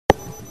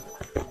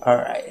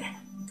Alright.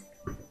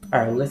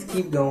 Alright, let's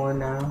keep going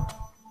now.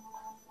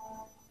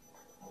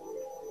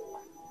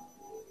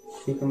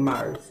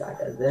 Shikamaru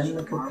Saga, then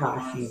the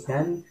Kakashi,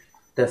 then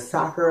the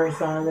Sakura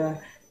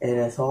Saga, and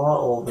it's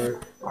all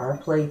over. Our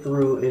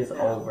playthrough is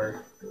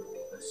over.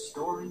 The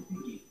story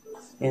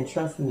begins. And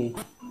trust me,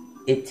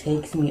 it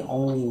takes me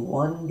only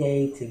one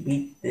day to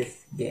beat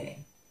this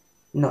game.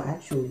 No,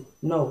 actually,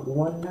 no,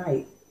 one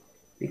night.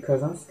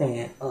 Because I'm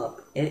staying up.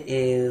 It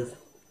is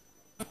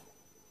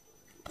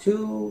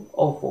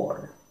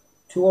 2:04.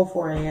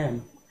 2:04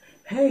 a.m.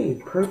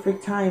 Hey,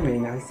 perfect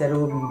timing. I said it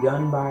would be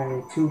done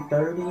by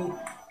 2:30.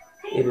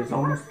 It is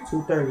almost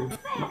 2:30.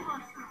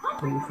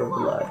 Please for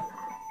blood.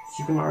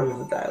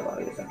 Shikamaru's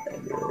dialogue is not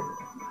that good.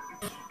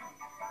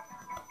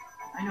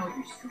 I know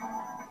you're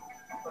strong,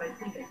 but I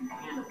think I can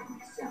handle it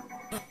myself.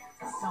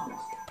 To some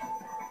extent.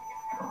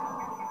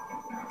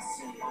 I'll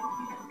say it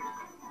again.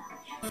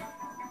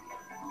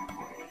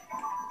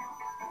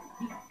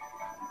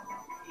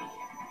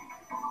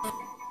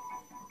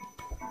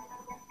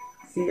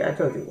 See, I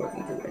told you it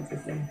wasn't too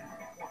interesting.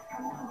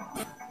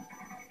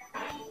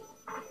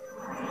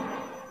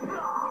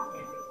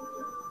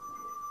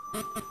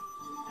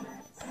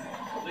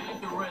 Leave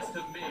the rest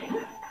of me.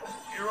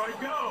 Here I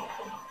go.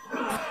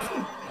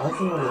 I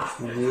also know what's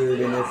weird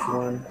in this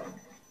one.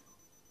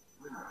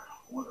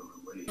 What a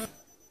relief.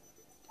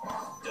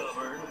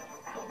 Stubborn.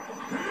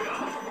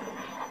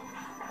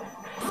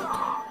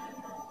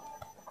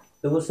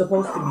 It was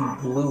supposed to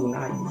be blue,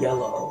 not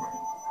yellow.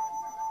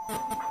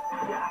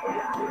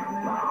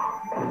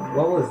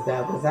 What was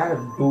that? Was that a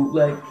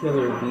bootleg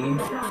Killer Bee?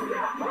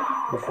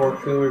 Before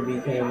Killer Bee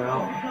came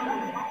out?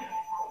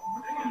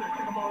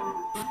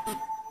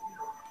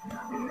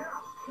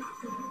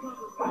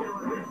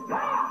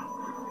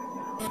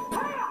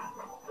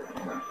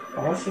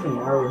 All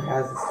Shikamaru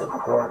has is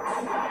support.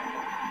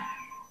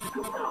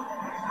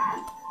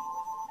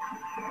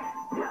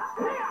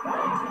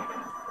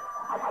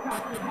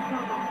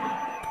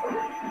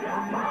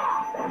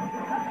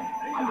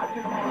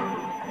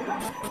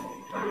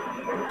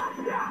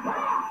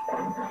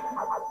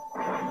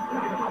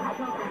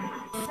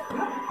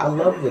 I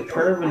love the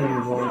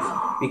curving joints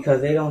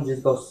because they don't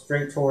just go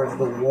straight towards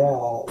the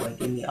wall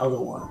like in the other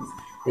ones.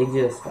 They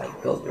just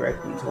like go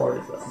directly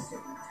towards them.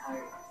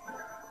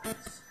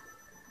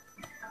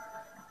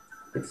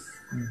 It's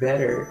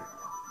better.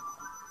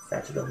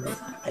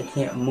 I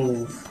can't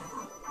move.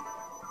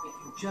 If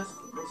you just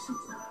listen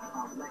to me,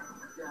 I'll let you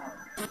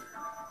go.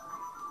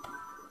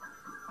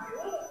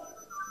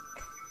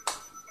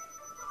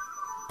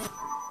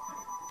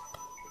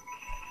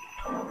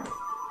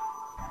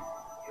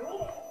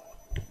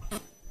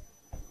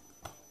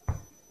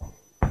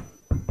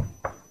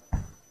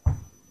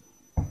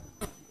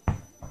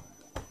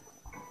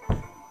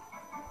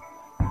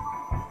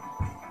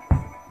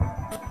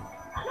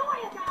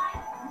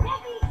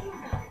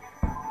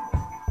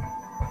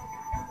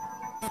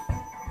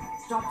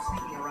 Stop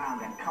sneaking around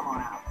and come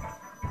on out.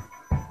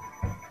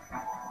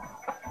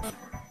 I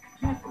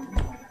can't believe I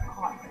got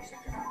caught by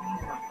such a pain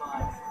in the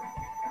butt.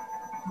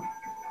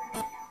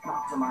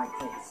 Not to my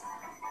taste.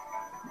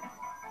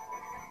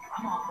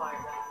 I'm all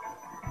fired up.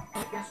 I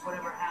guess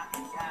whatever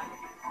happens,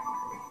 happens.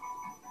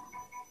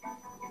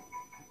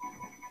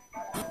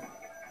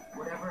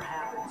 Whatever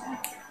happens,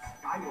 happens.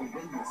 I will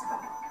win this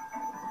battle.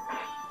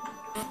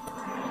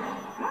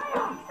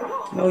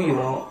 No, you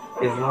won't.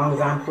 As long as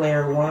I'm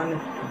player one,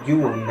 you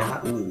will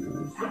not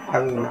lose. I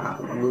will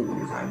not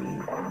lose. I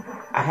mean,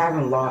 I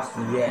haven't lost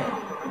yet.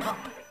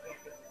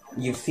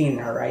 You've seen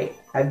that, right?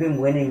 I've been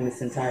winning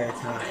this entire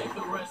time.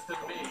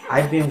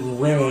 I've been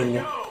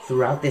winning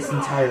throughout this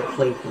entire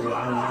playthrough.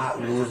 I'm not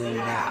losing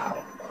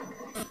now.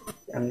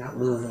 I'm not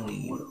losing to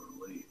you.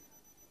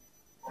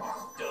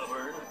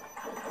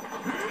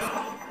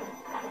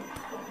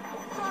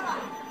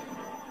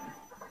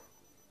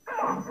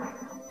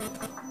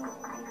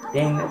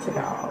 Dang, that took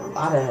out a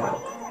lot of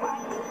health.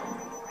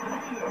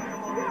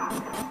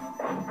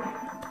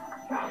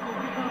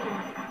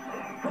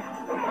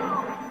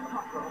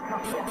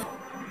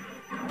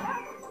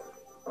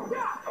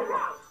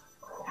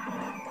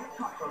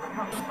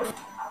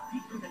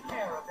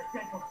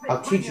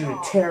 I'll teach you the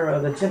terror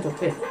of the gentle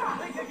fist.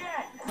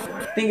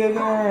 Think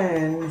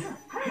again.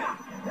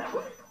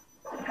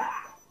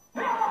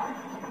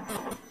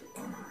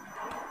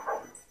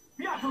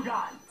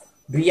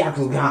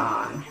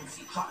 Byakugan.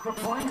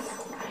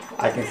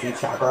 I can see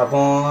chakra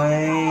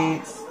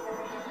points.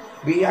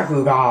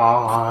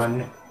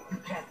 Byakugan.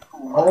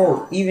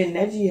 Oh, even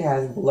Neji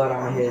has blood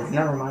on his.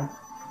 Never mind.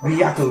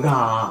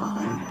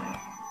 Byakugan.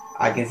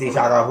 I can see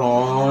chakra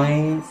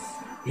points.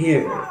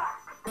 Here.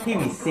 He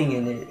be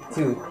singing it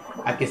too.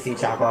 I can see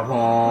chakra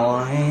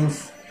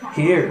points.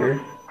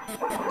 Here.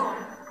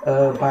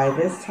 By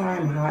this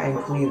time, Hot in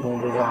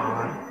Cleveland is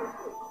on.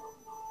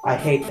 I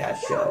hate that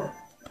show.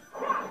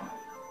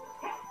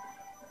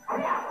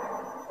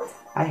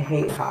 I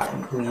hate Hot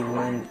in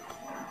Cleveland.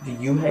 Do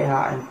you hate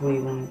Hot in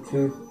Cleveland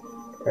too?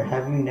 Or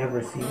have you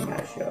never seen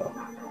that show?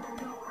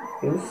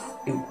 It was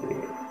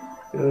stupid.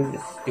 It was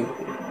just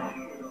stupid.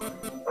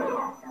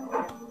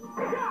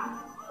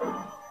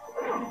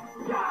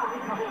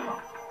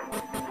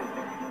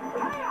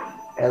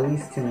 At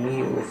least to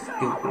me, it was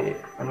stupid.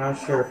 I'm not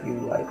sure if you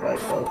like those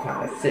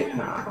kind of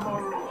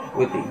sitcoms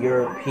with the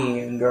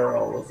European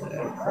girls and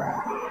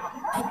crap.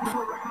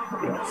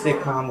 The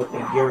sitcom with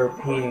the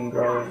European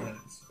girls and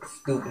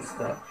stupid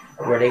stuff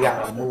where they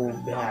gotta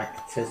move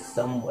back to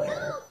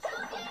somewhere.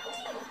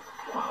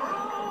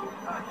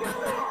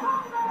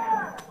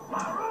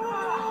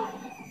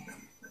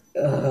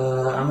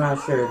 I'm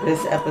not sure.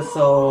 This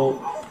episode,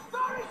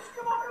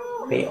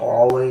 they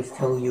always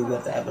tell you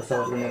what the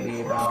episode is going to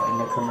be about in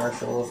the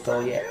commercials. So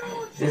yeah,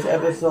 this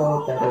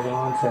episode that is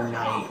on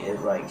tonight is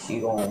like she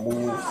gonna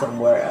move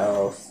somewhere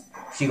else.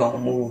 She gonna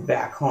move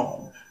back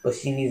home, but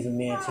she needs a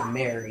man to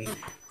marry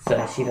so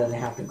that she doesn't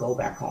have to go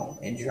back home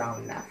and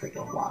drown in that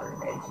freaking water,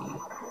 Reggie.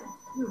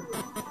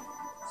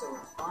 So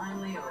it's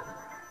finally over.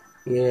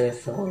 Yeah,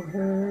 it's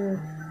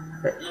over.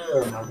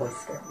 My voice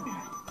scared me.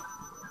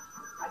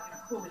 I can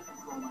fully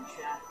control my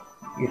chat.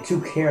 You're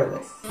too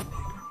careless.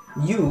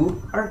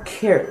 You are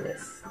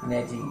careless,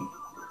 Neji.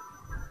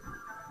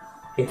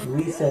 If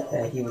we said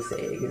that, he would say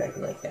it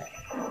exactly like that.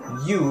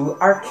 You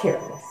are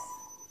careless.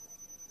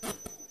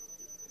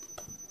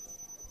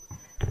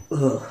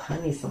 Ugh, I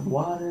need some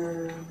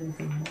water.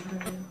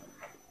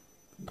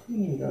 You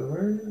need a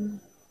burger.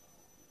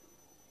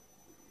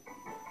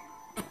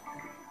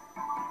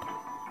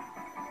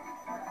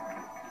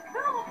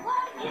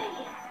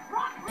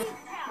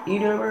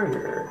 Eat a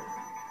burger.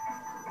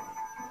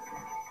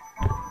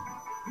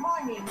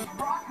 My name is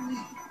Rock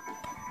Lee.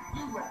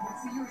 You let me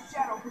see your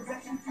shadow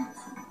possession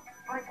jutsu.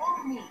 By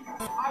all means,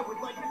 I would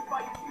like to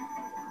fight you.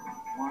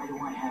 Why do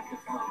I have to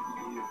fight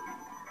you?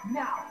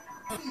 Now,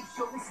 please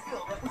show the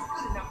skill that was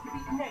good enough to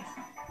beat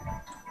Neji.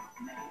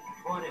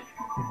 Whatever.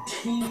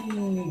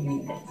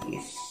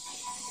 Neji.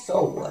 So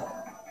what?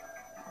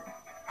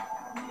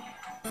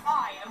 I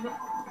am the...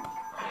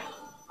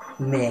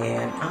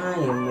 Man, I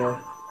am the...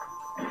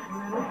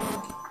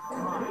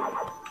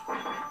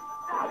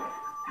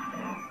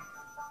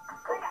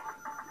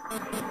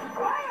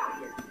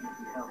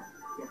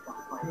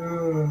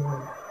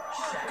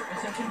 Shadow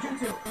possession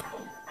jutsu.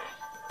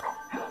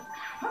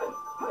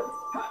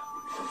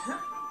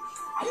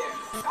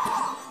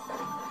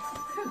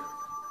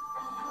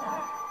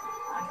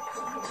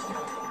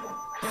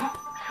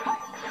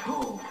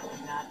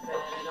 Not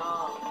bad at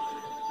all.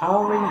 I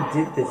already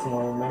did this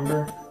one, remember?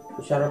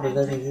 The shadow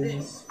possession jutsu.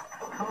 This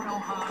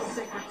Konoha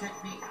sacred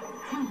technique.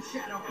 True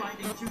shadow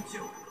binding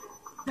jutsu.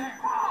 There.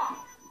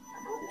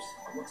 Oops.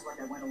 Looks like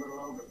I went a little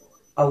overboard.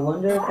 I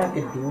wonder if I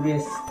could do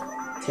this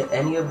to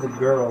any of the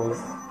girls.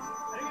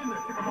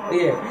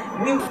 Yeah,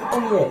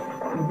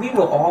 we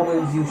will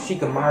always use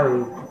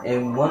Shikamaru,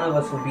 and one of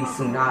us would be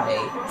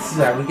Tsunade, so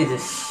that we could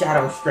just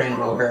shadow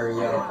strangle her,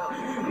 yo.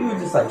 We would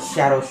just like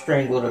shadow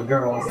strangle the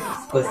girls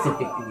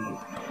specifically.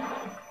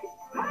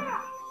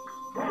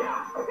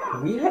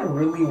 We had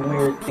really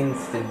weird things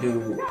to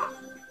do.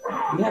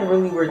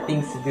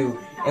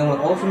 And when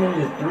Ultimate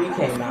Ninja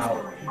 3 came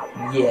out,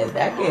 yeah,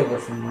 that gave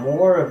us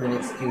more of an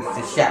excuse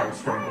to shadow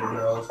strangle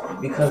girls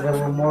because there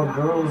were more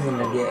girls in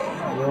the game. You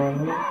know what I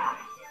mean?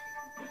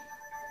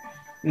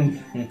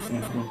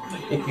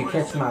 If you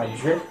catch my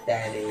drift,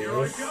 that is.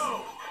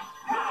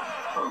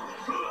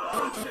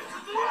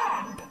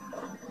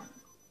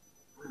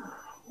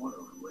 What a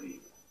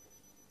relief.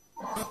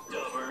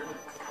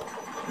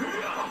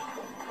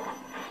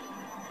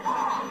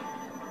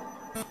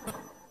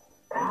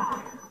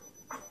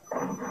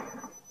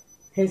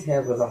 His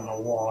head was on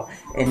the wall,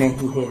 and then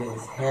he hit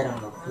his head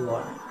on the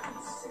floor.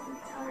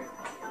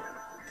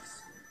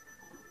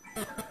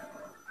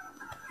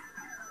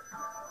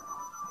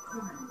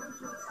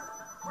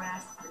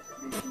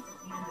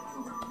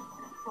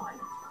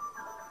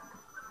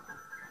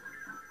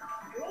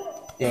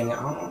 Dang it,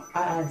 I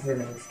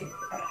accidentally skipped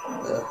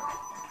that.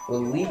 Well,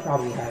 Lee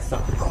probably has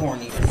something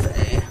corny to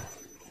say.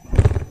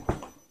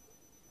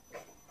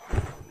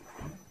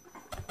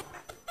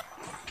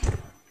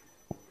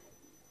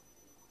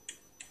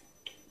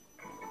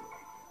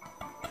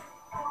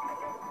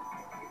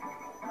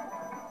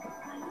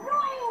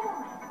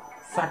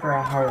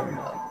 Sakura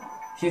Haruno.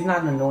 She's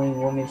not an annoying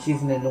woman,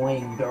 she's an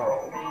annoying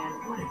girl. Man,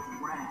 what a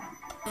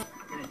drag.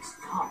 And it's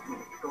tough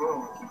with a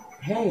girl.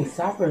 Hey,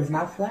 Sakura's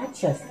not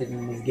flat-chested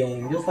in this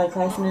game, just like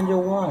Clash Ninja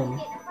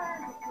 1.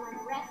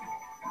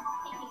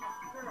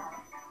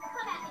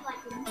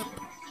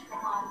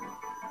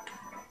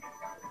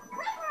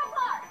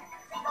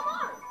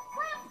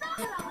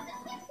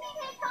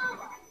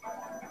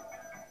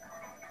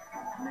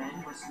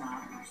 Men must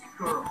not lose to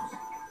girls.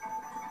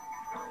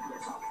 I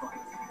guess I'll fight.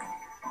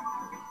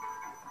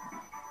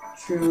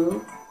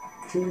 True.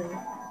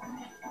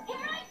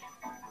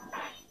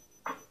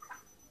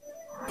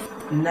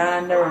 Nah,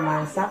 never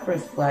mind.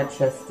 Sakura's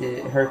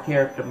flat-chested, her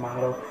character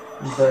model,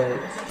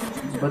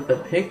 but the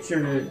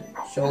picture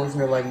shows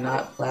her like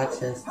not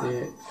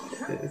flat-chested.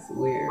 It's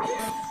weird.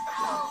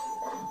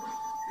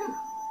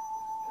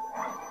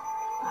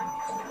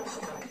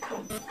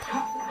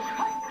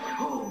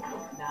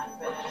 Not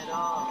bad at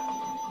all.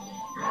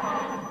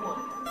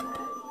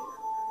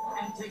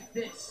 And take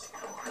this.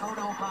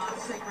 Konoha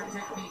sacred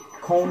technique.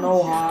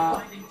 Konoha.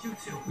 Blinding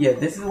jutsu. Yeah,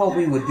 this is what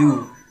we would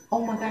do.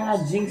 Oh my god,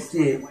 I jinxed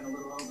it.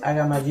 I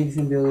got my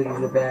jinxing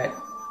abilities back.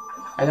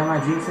 I got my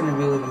jinxing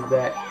abilities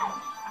back.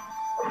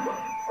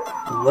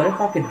 What if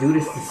I could do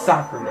this to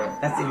Sakura?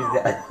 That's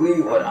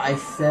exactly what I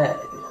said.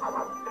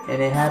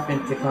 And it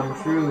happened to come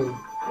true.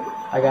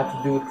 I got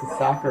to do it to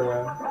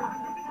Sakura.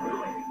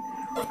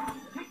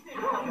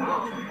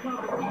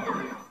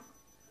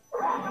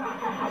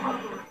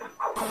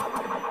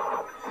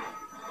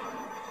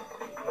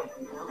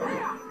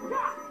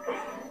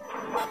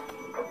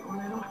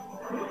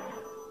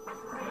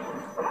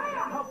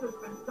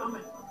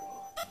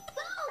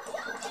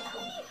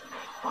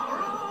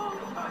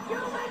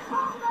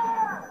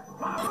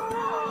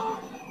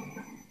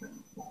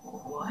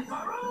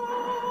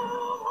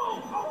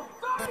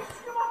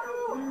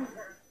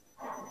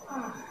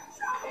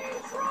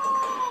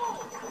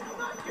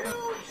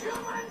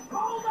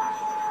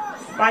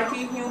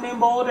 Spiky human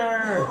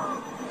boulder!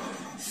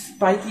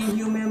 Spiky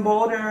human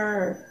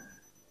boulder!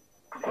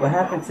 What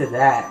happened to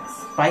that?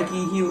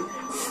 Spiky human...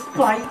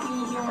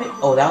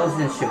 Oh, that was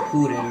in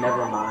Shippuden,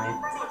 never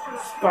mind.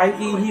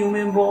 Spiky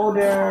human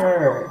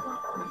boulder!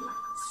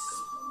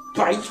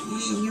 Spiky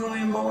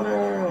human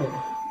boulder!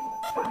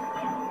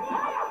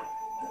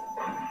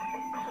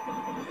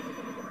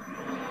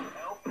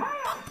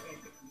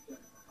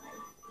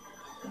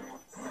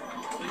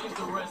 Leave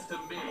the rest to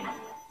me.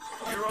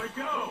 Here I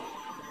go.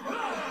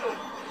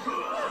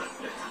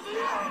 This is the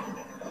end.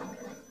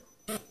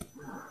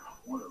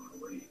 What a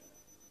relief.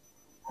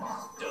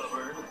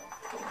 Stubborn.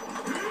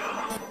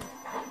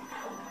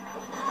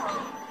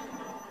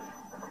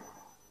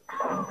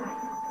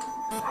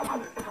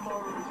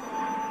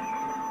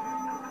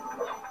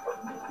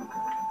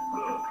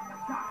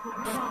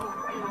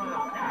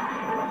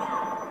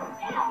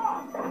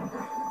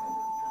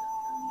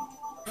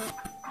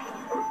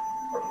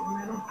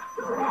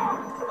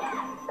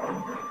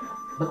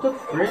 What the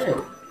frick?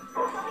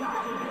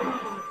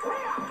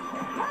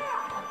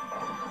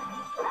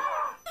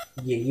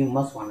 Yeah, you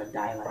must want to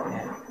die like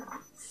that.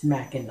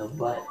 Smack in the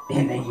butt,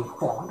 and then you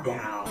fall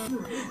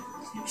down.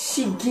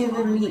 She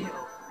giving me...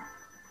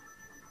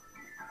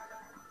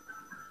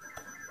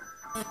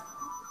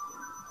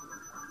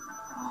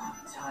 I'm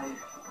tired.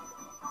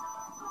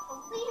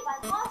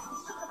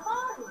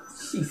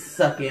 She's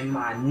sucking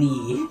my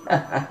knee.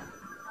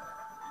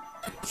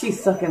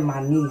 She's sucking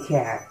my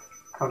kneecap.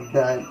 I'm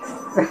done.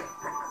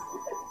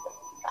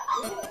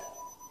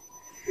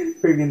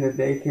 Freaking the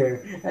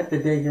daycare. At the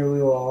daycare,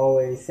 we will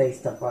always say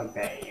stuff like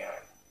that. Yeah.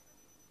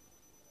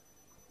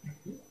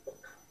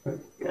 Oh,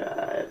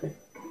 God.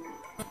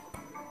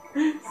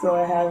 So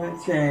I haven't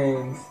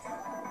changed.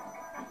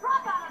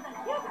 Drop out of the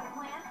human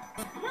plan,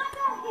 and I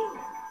got you.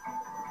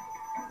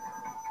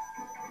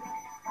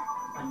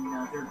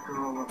 Another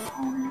girl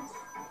opponent.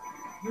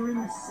 You're in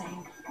the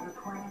same Killer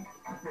clan,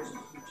 but there's a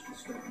huge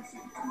discrepancy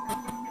between you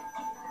and me.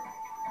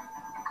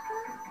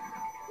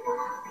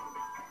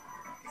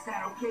 Is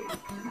that okay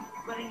with you?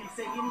 Letting him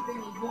say anything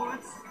he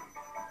wants?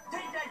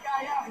 Take that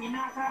guy out,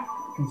 Hinata!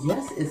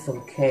 Yes, it's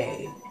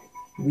okay.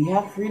 We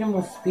have freedom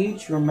of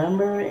speech,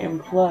 remember?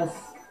 And plus,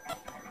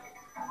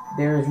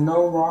 there is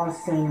no law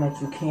saying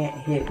that you can't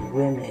hit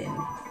women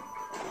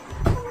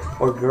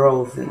or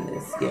girls in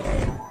this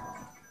game.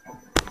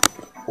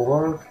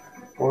 Or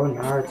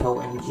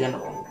Naruto in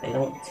general. They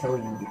don't tell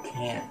you you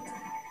can't.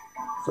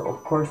 So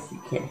of course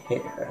you can't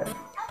hit her.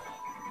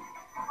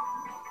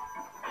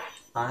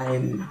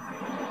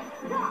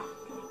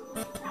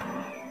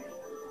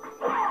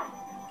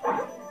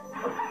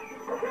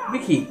 We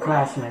keep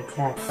clashing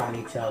attacks on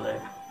each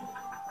other.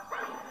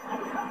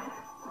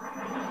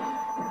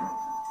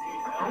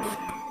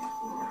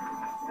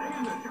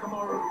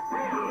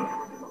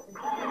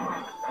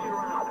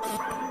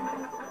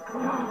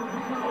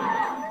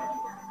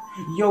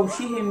 Yo,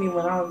 she hit me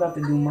when I was about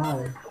to do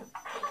mine.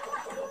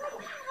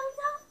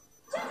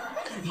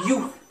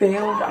 You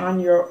failed on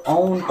your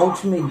own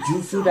ultimate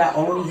jutsu that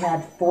only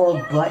had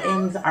 4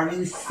 buttons? Are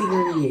you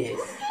serious?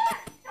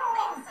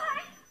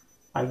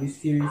 Are you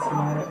serious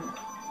about it?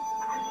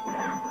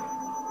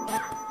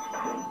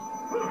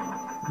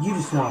 You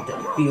just want to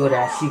feel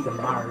that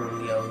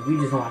Shikamaru, yo.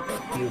 You just want to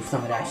feel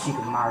some of that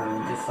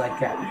Shikamaru just like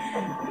that.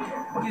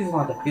 You just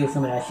want to feel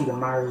some of that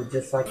Shikamaru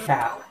just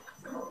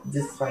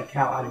like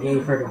how I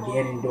gave her the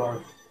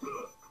Ganondorf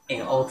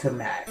in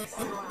Ultimax.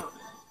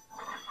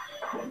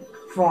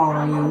 Fall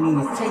on your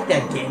knees, take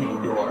that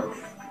Ganondorf.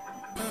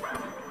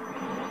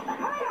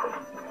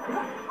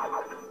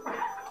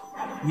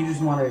 You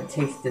just wanted a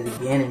taste of the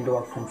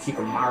Ganondorf from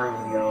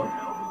Shikamaru, yo.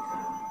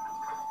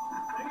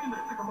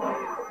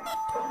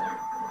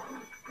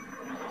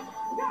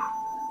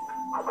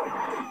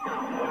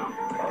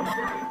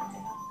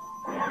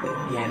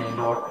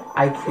 Ganondorf.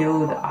 I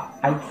killed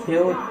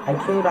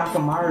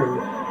Akamaru.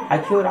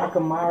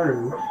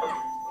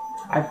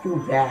 I feel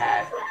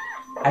bad.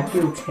 I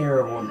feel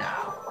terrible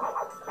now.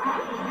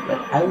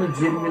 Like,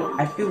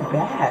 I feel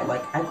bad.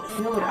 Like, I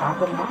killed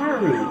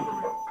Akamaru.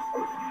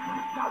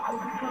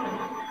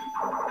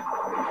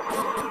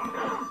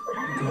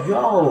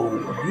 Yo,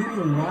 you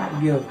do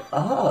not give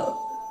up.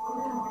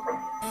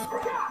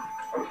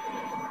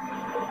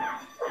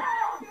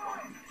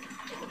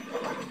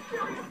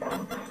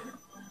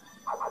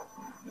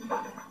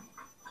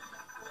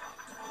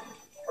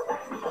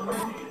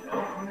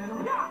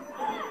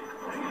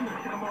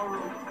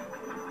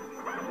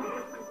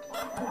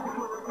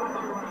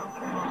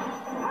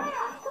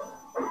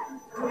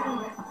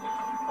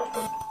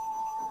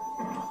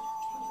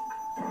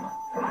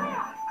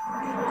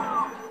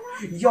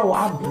 Yo,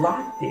 I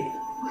blocked it.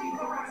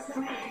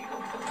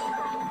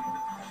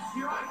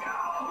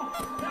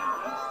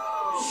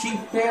 She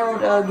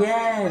failed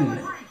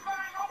again.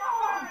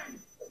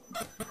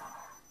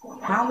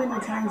 How many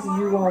times are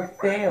you gonna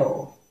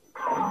fail?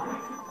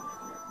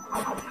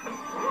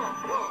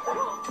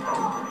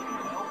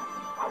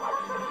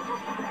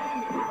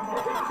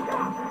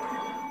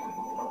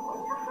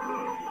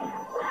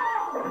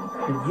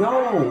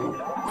 Yo.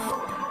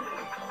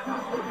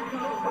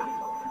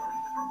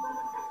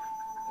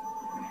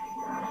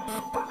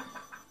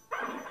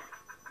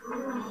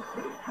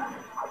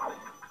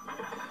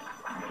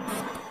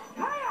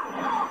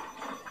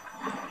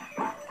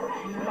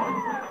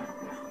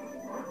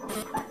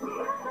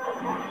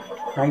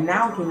 Right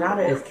now,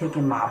 Hinata is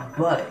kicking my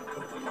butt.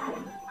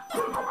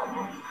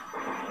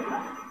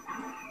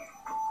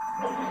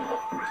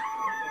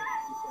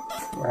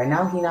 Right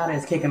now, Hinata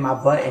is kicking my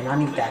butt, and I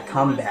need that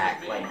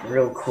comeback, like,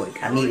 real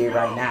quick. I need it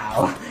right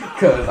now.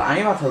 Because I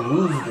ain't about to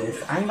lose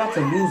this. I ain't about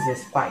to lose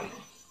this fight.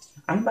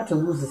 I'm about to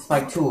lose this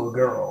fight to a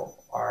girl,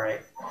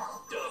 alright?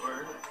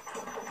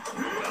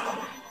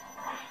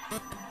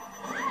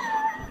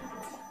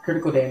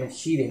 Critical damage.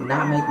 She did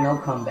not make no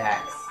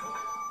comebacks.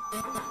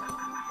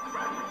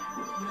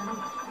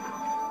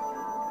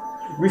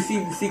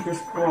 Receive the secret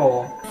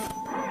scroll.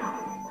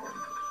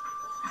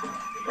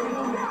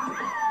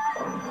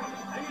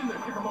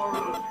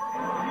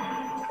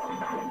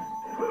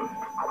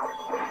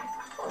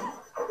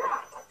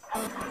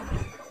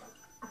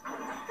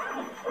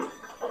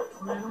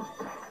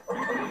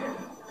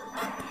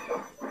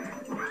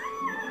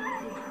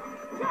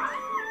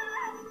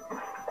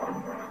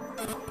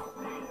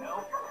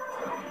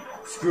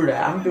 Screw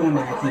that. I'm doing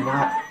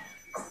that.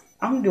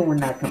 I'm doing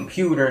that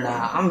computer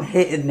now. I'm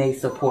hitting they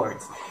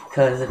supports.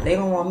 Cause if they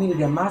don't want me to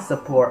get my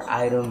support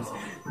items,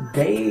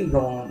 they ain't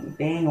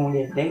gonna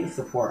get they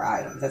support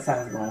items. That's how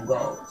it's gonna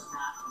go.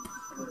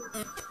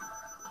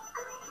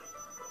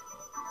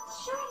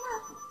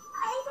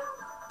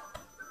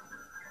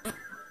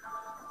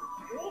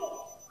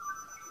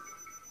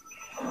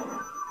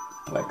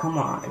 Like, come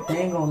on. If they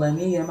ain't gonna let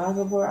me get my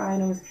support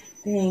items,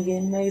 they ain't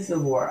getting their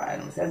support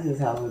items. That's just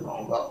how it's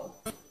gonna go.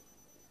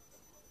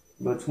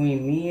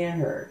 Between me and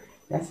her,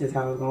 that's just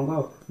how it's gonna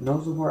go.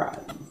 No support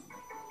items.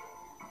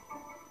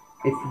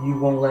 If you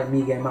won't let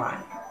me get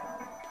mine.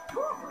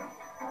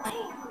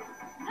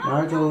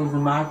 Naruto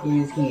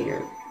Uzumaki is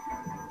here.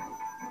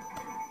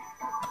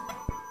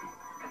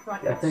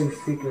 I think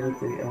secret of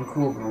the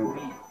uncool group.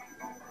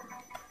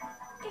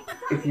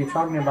 If you're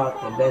talking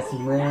about the best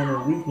man in the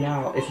week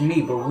now, it's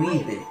me,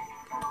 believe it.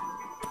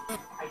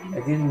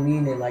 I didn't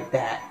mean it like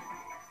that.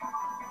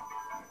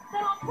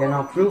 Then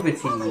I'll prove it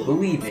to you,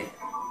 believe it.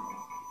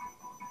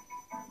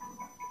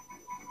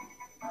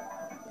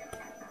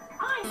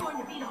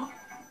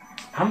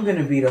 I'm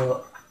gonna be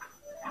the...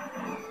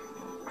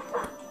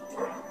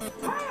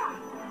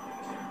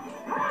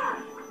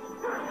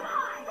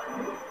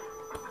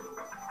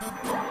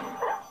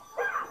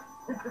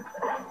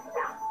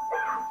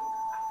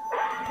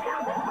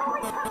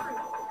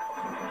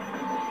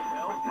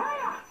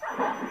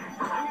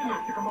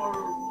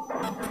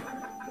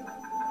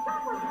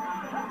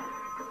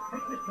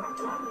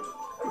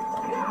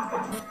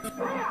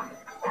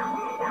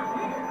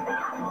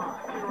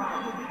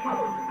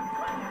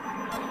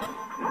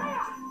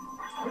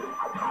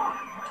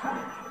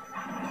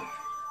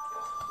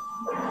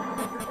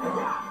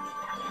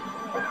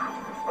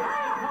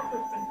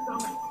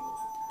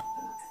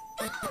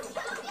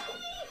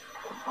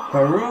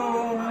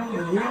 Haroon,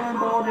 the healing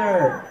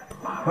boulder.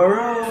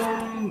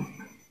 Haroon.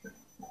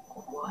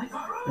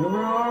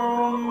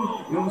 Haroon,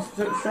 you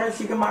start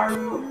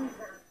Shikamaru.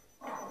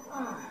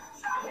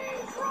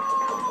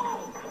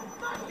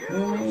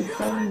 You need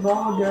some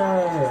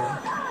boulder.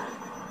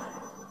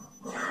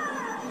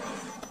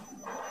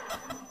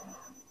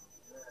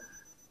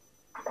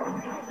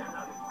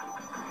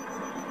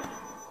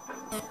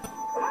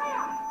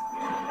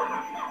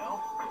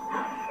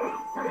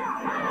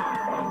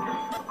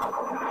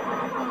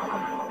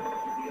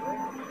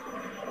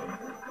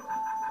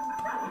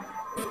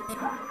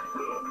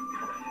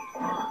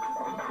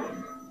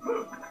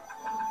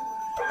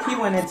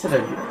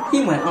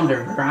 He went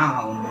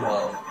underground,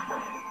 yo.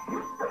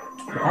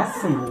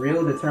 That's some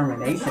real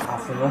determination,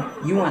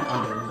 Asuma. You went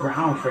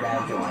underground for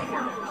that joint.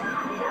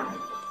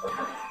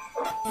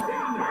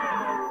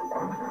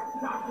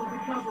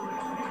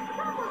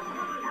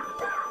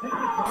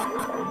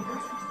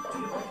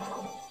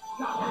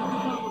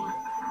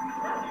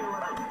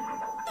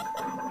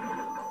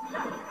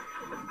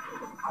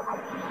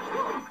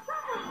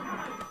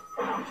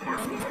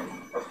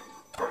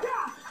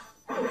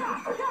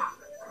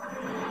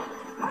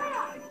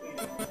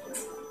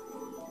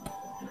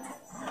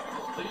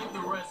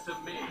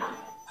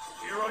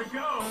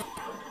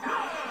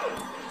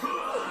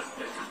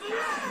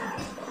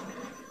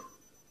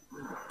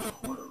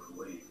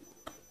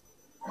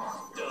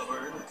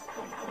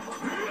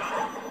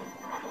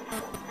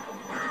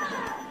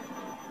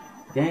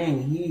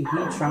 Dang, he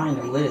trying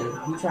to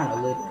live. He trying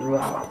to live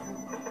throughout.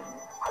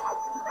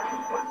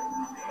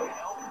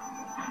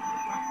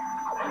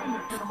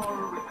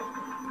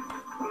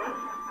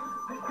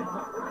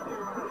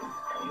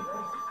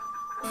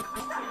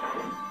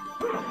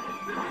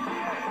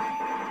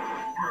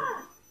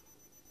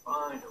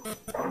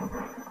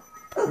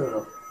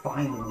 Ugh,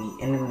 finally.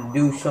 And then the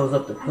dude shows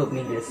up to put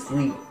me to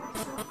sleep.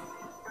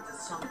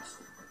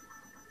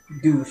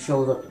 Dude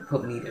shows up to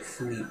put me to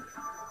sleep.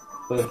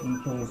 But he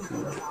came to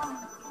late.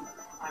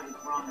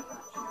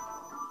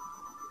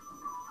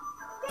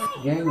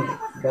 Dang it,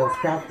 that was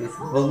practice.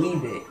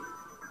 Believe it.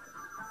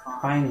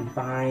 Fine,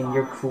 fine,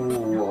 you're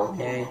cool,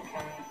 okay?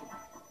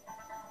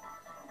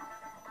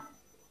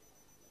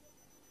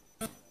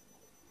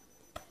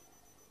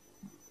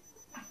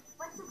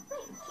 But to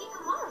think,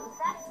 Shikamaru,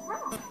 that's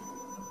wrong.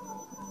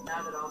 Now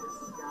that all this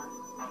is done,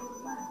 I'll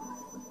relax.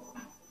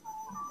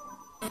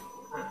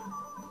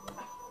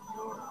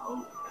 You're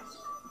hopeless.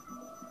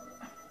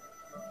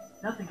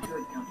 Nothing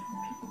good comes from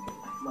people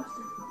getting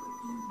flustered over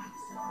doing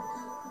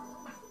themselves.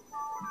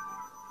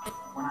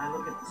 When I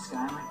look at the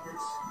sky like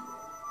this,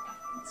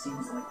 it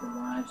seems like the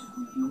lives of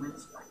we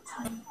humans are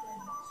tiny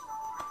things.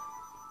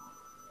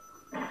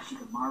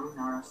 Shikamaru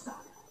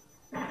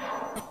Narasaka.